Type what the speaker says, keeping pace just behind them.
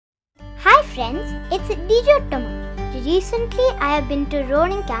friends, it's Dijottama. Recently, I have been to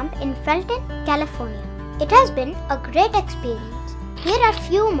rowing camp in Felton, California. It has been a great experience. Here are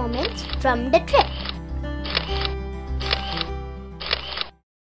few moments from the trip.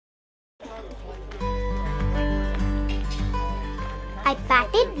 I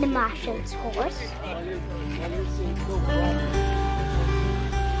patted the marshal's horse.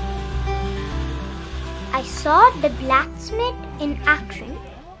 I saw the blacksmith in action.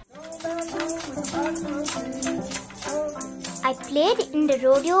 I played in the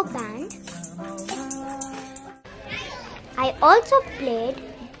rodeo band. I also played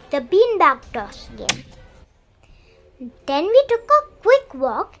the beanbag toss game. Then we took a quick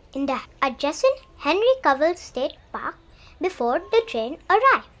walk in the adjacent Henry Cowell State Park before the train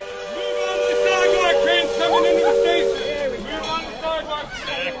arrived. Move on the sidewalk, train's coming into the station. Move on the sidewalk.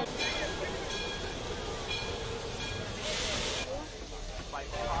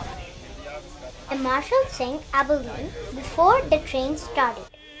 A marshal sang Abilene before the train started.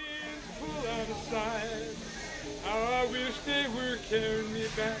 Pull out of sight. How I wish they were carrying me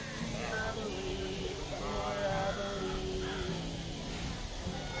back. Abilene, oh Abilene.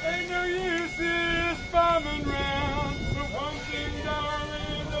 Ain't no use this bombing round. But one thing,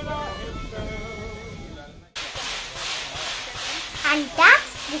 darling, that I have found. And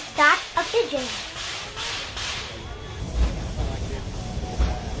that's the start of the journey.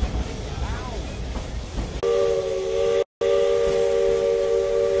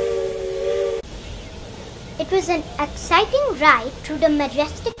 It was an exciting ride through the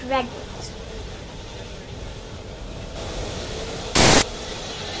majestic Redwoods.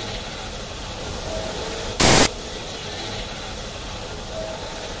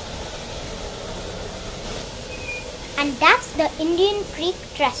 And that's the Indian Creek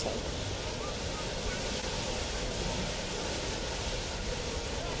Trestle.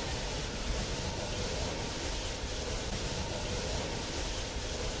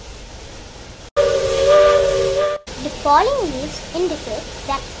 The falling leaves indicate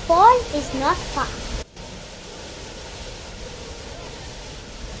that fall is not far.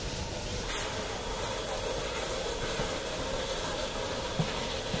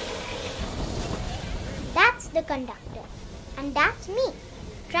 That's the conductor, and that's me,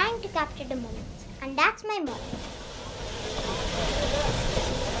 trying to capture the moments, and that's my mom.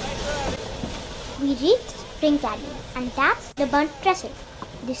 We reached Spring Canyon, and that's the burnt trestle,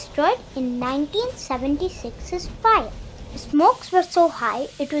 destroyed in 1976's fire. The smokes were so high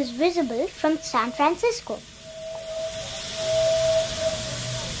it was visible from San Francisco.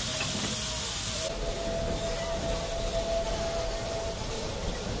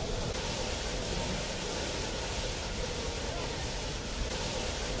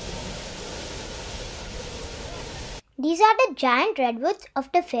 These are the giant redwoods of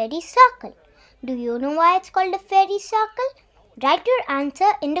the fairy circle. Do you know why it's called the fairy circle? Write your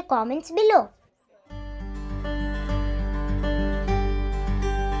answer in the comments below.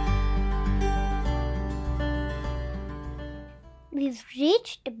 We've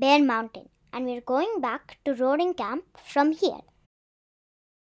reached Bear Mountain and we're going back to rowing camp from here.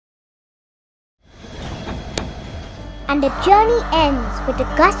 And the journey ends with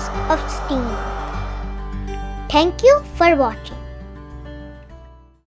a gust of steam. Thank you for watching.